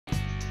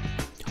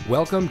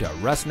Welcome to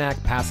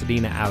Rusnak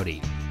Pasadena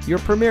Audi, your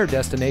premier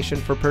destination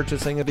for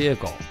purchasing a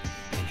vehicle.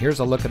 And here's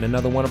a look at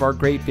another one of our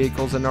great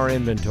vehicles in our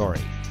inventory.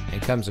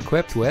 It comes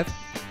equipped with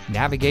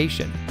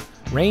navigation,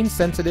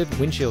 rain-sensitive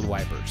windshield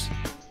wipers,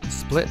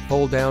 split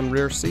fold-down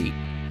rear seat,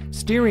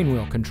 steering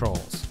wheel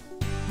controls,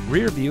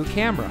 rear view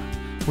camera,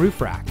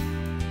 roof rack,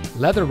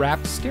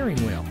 leather-wrapped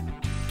steering wheel,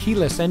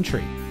 keyless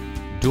entry,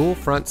 dual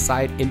front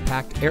side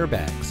impact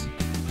airbags,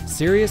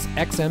 Sirius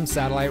XM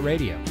satellite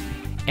radio,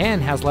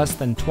 and has less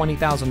than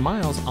 20,000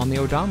 miles on the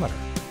odometer.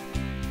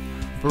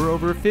 For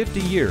over 50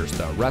 years,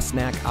 the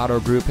Rusnak Auto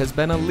Group has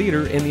been a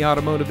leader in the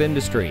automotive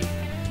industry,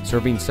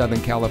 serving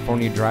Southern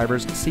California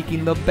drivers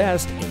seeking the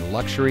best in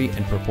luxury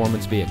and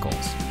performance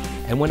vehicles.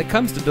 And when it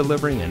comes to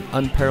delivering an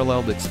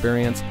unparalleled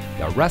experience,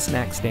 the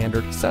Rusnak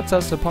standard sets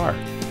us apart.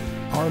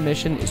 Our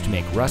mission is to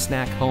make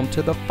Rusnak home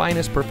to the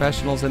finest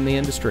professionals in the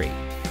industry,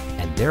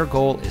 and their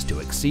goal is to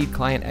exceed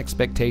client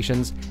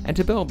expectations and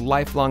to build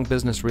lifelong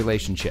business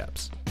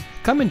relationships.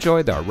 Come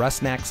enjoy the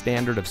Rusnak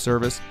standard of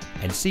service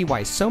and see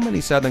why so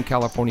many Southern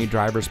California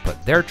drivers put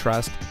their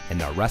trust in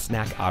the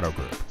Rusnak Auto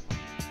Group.